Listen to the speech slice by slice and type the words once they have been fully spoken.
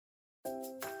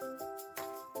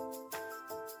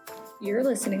You're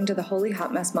listening to the Holy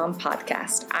Hot Mess Mom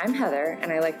podcast. I'm Heather,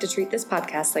 and I like to treat this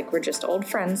podcast like we're just old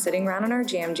friends sitting around in our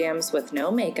jams with no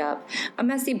makeup, a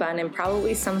messy bun, and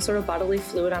probably some sort of bodily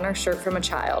fluid on our shirt from a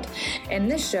child. In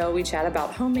this show, we chat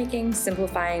about homemaking,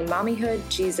 simplifying, mommyhood,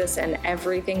 Jesus, and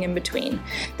everything in between.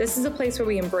 This is a place where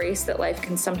we embrace that life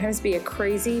can sometimes be a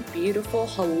crazy, beautiful,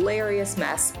 hilarious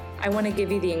mess. I want to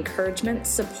give you the encouragement,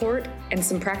 support, and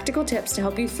some practical tips to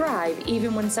help you thrive,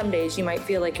 even when some days you might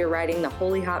feel like you're riding the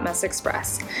Holy Hot Mess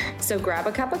Express. So grab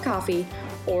a cup of coffee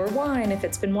or wine if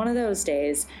it's been one of those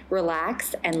days,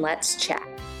 relax, and let's chat.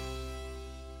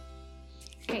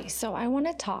 Okay, so I want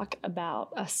to talk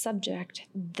about a subject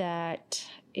that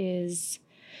is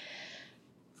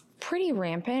pretty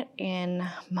rampant in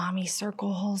mommy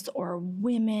circles or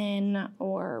women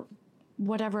or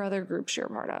whatever other groups you're a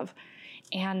part of.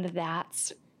 And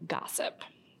that's gossip.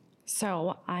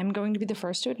 So I'm going to be the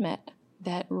first to admit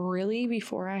that really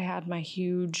before I had my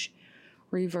huge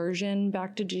reversion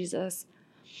back to Jesus,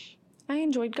 I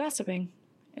enjoyed gossiping.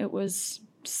 It was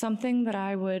something that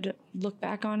I would look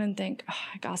back on and think, oh,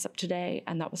 I gossiped today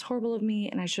and that was horrible of me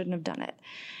and I shouldn't have done it.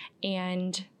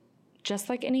 And just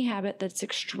like any habit that's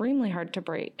extremely hard to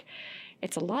break,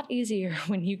 it's a lot easier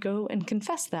when you go and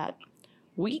confess that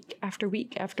week after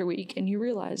week after week, and you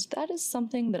realize that is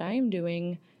something that I am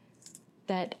doing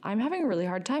that I'm having a really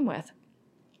hard time with.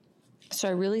 So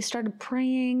I really started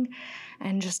praying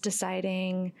and just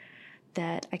deciding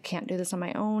that I can't do this on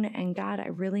my own, and God, I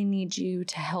really need you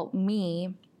to help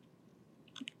me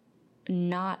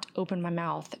not open my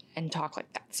mouth and talk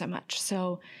like that so much.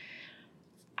 So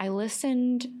I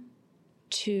listened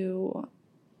to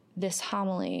this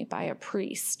homily by a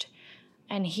priest,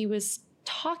 and he was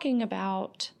talking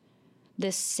about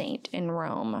this saint in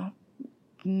Rome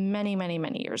many, many,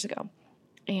 many years ago.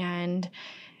 And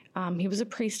he was a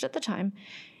priest at the time.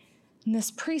 And this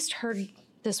priest heard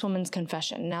this woman's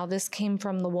confession. Now, this came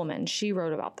from the woman. She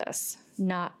wrote about this,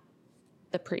 not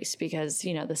the priest, because,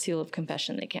 you know, the seal of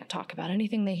confession, they can't talk about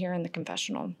anything they hear in the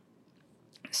confessional.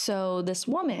 So this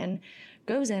woman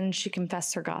goes in, she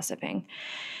confessed her gossiping.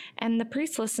 And the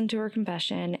priest listened to her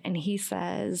confession, and he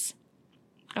says,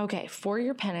 okay, for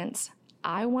your penance,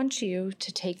 I want you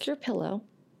to take your pillow,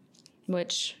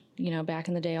 which, you know, back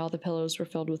in the day, all the pillows were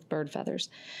filled with bird feathers.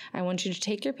 I want you to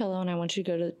take your pillow and I want you to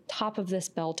go to the top of this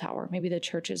bell tower, maybe the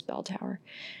church's bell tower.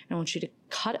 And I want you to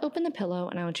cut open the pillow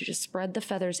and I want you to spread the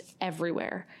feathers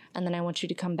everywhere. And then I want you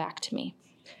to come back to me.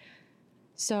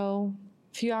 So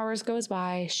a few hours goes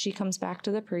by. She comes back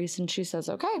to the priest and she says,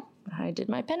 okay, I did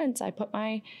my penance. I put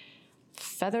my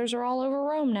feathers are all over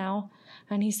Rome now.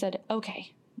 And he said,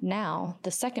 okay. Now,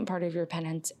 the second part of your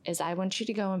penance is I want you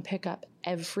to go and pick up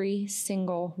every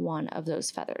single one of those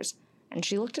feathers. And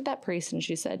she looked at that priest and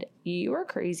she said, you are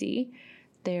crazy.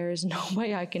 There's no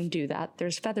way I can do that.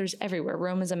 There's feathers everywhere.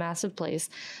 Rome is a massive place.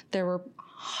 There were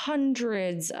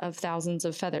hundreds of thousands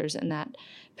of feathers in that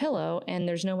pillow, and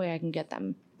there's no way I can get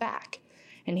them back.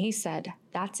 And he said,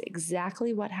 that's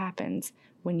exactly what happens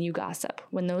when you gossip.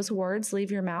 When those words leave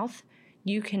your mouth,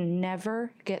 you can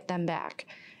never get them back.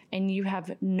 And you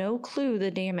have no clue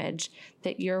the damage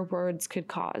that your words could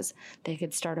cause. They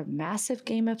could start a massive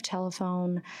game of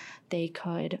telephone. They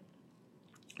could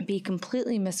be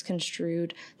completely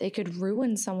misconstrued. They could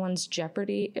ruin someone's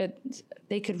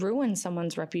they could ruin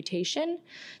someone's reputation.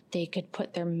 They could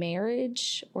put their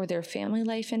marriage or their family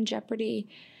life in jeopardy.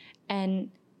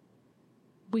 And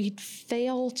we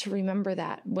fail to remember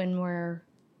that when we're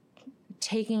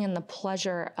taking in the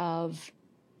pleasure of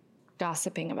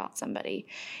gossiping about somebody.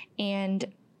 And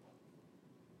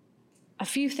a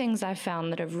few things I've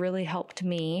found that have really helped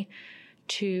me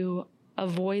to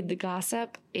avoid the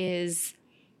gossip is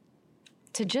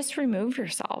to just remove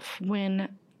yourself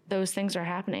when those things are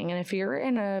happening. And if you're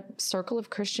in a circle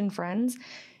of Christian friends,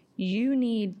 you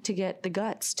need to get the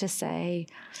guts to say,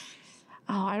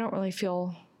 oh, I don't really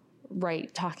feel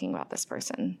right talking about this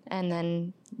person, and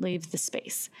then leave the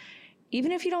space.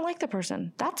 Even if you don't like the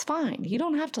person, that's fine. You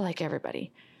don't have to like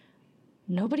everybody.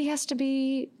 Nobody has to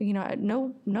be,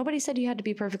 nobody said you had to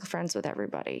be perfect friends with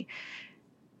everybody.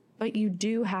 But you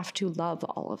do have to love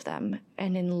all of them.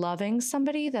 And in loving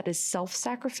somebody that is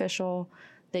self-sacrificial,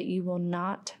 that you will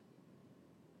not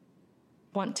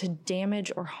want to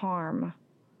damage or harm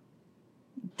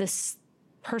this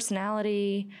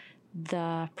personality,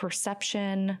 the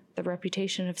perception, the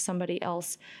reputation of somebody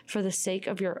else for the sake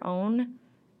of your own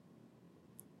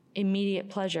immediate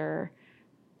pleasure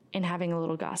in having a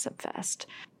little gossip fest.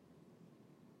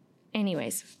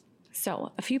 Anyways,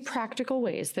 so a few practical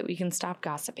ways that we can stop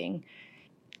gossiping.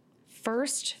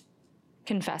 First,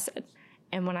 confess it.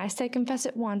 And when I say confess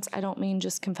it once, I don't mean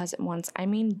just confess it once. I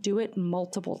mean do it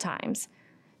multiple times.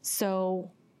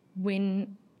 So go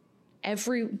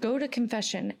to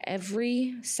confession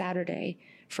every Saturday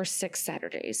for 6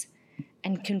 Saturdays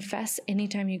and confess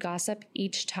anytime you gossip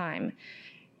each time.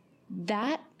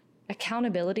 That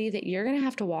accountability that you're going to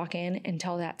have to walk in and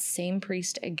tell that same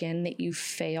priest again that you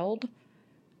failed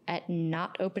at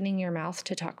not opening your mouth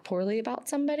to talk poorly about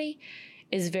somebody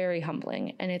is very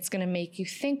humbling, and it's going to make you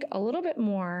think a little bit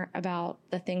more about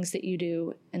the things that you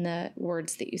do and the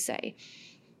words that you say.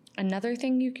 Another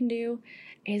thing you can do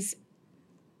is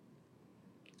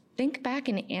think back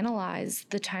and analyze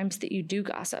the times that you do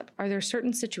gossip. Are there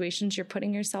certain situations you're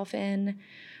putting yourself in?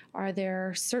 Are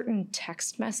there certain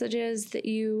text messages that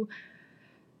you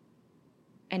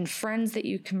and friends that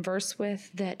you converse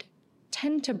with that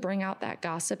tend to bring out that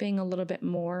gossiping a little bit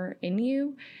more in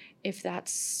you? If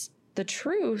that's the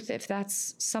truth, if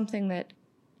that's something that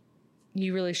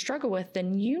you really struggle with,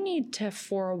 then you need to,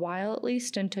 for a while at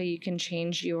least, until you can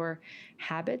change your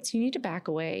habits, you need to back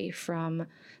away from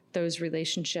those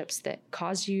relationships that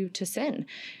cause you to sin.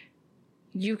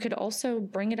 You could also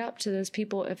bring it up to those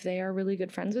people if they are really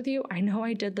good friends with you. I know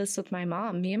I did this with my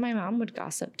mom. Me and my mom would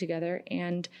gossip together,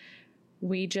 and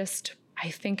I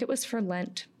think it was for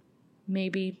Lent,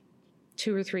 maybe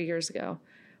 2 or 3 years ago.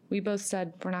 We both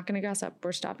said, we're not going to gossip.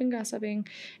 We're stopping gossiping.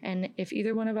 And if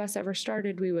either one of us ever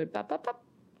started, we would,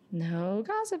 no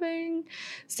gossiping.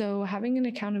 So having an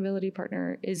accountability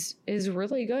partner is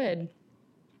really good.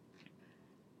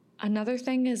 Another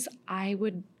thing is I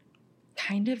would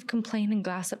kind of complain and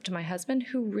gossip to my husband,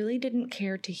 who really didn't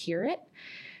care to hear it.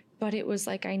 But it was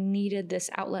like I needed this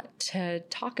outlet to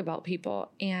talk about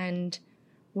people. And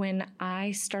when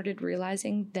I started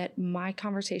realizing that my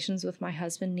conversations with my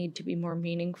husband need to be more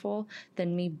meaningful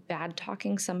than me bad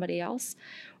talking somebody else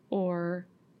or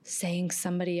saying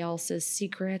somebody else's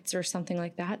secrets or something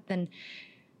like that, then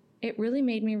it really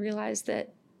made me realize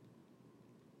that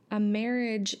a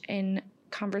marriage and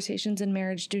conversations in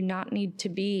marriage do not need to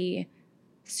be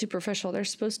superficial. They're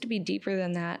supposed to be deeper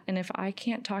than that. And if I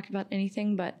can't talk about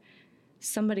anything but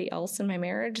somebody else in my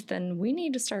marriage, then we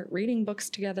need to start reading books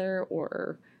together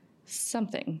or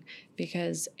something,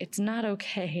 because it's not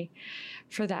okay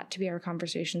for that to be our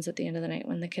conversations at the end of the night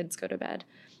when the kids go to bed.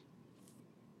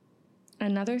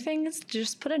 Another thing is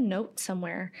just put a note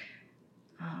somewhere,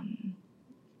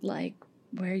 like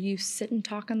where you sit and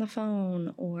talk on the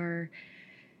phone or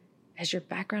as your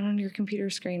background on your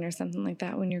computer screen or something like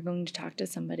that when you're going to talk to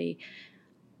somebody.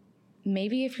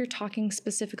 Maybe if you're talking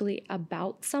specifically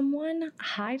about someone,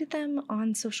 hide them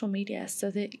on social media so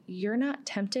that you're not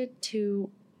tempted to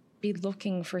be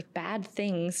looking for bad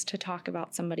things to talk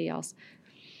about somebody else.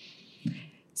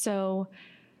 So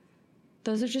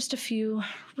those are just a few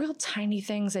real tiny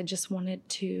things I just wanted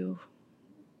to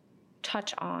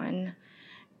touch on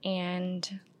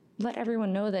and let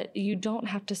everyone know that you don't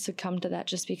have to succumb to that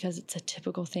just because it's a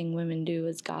typical thing women do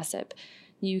is gossip.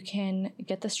 You can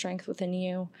get the strength within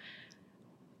you,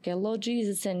 get a little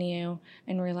Jesus in you,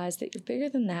 and realize that you're bigger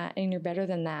than that and you're better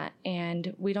than that.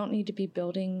 And we don't need to be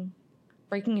breaking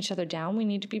each other down. We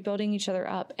need to be building each other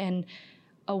up. And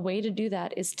a way to do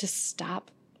that is to stop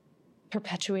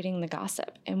perpetuating the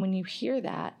gossip. And when you hear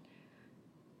that,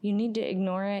 you need to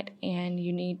ignore it and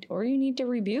you need to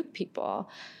rebuke people,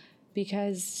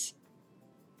 because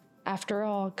after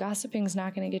all, gossiping is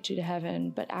not going to get you to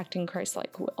heaven, but acting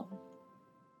Christ-like will.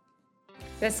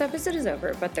 This episode is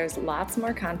over, but there's lots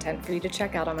more content for you to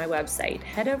check out on my website.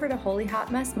 Head over to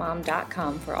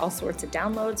holyhotmessmom.com for all sorts of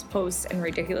downloads, posts, and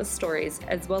ridiculous stories,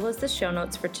 as well as the show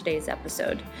notes for today's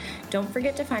episode. Don't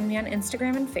forget to find me on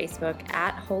Instagram and Facebook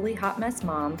at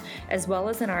holyhotmessmom, as well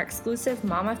as in our exclusive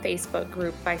Mama Facebook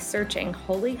group by searching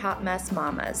Holy Hot Mess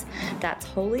Mamas. That's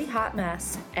Holy Hot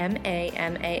Mess,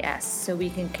 MAMAS, so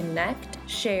we can connect,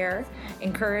 share,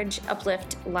 encourage,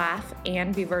 uplift, laugh,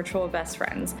 and be virtual best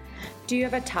friends. Do you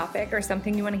have a topic or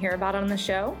something you want to hear about on the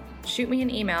show? Shoot me an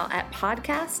email at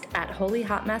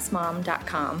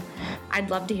podcast@holyhotmessmom.com. I'd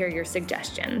love to hear your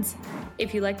suggestions.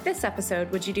 If you like this episode,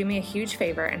 would you do me a huge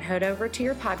favor and head over to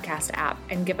your podcast app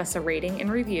and give us a rating and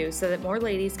review so that more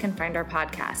ladies can find our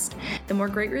podcast? The more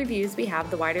great reviews we have,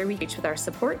 the wider we reach with our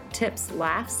support, tips,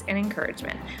 laughs, and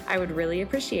encouragement. I would really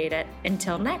appreciate it.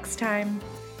 Until next time.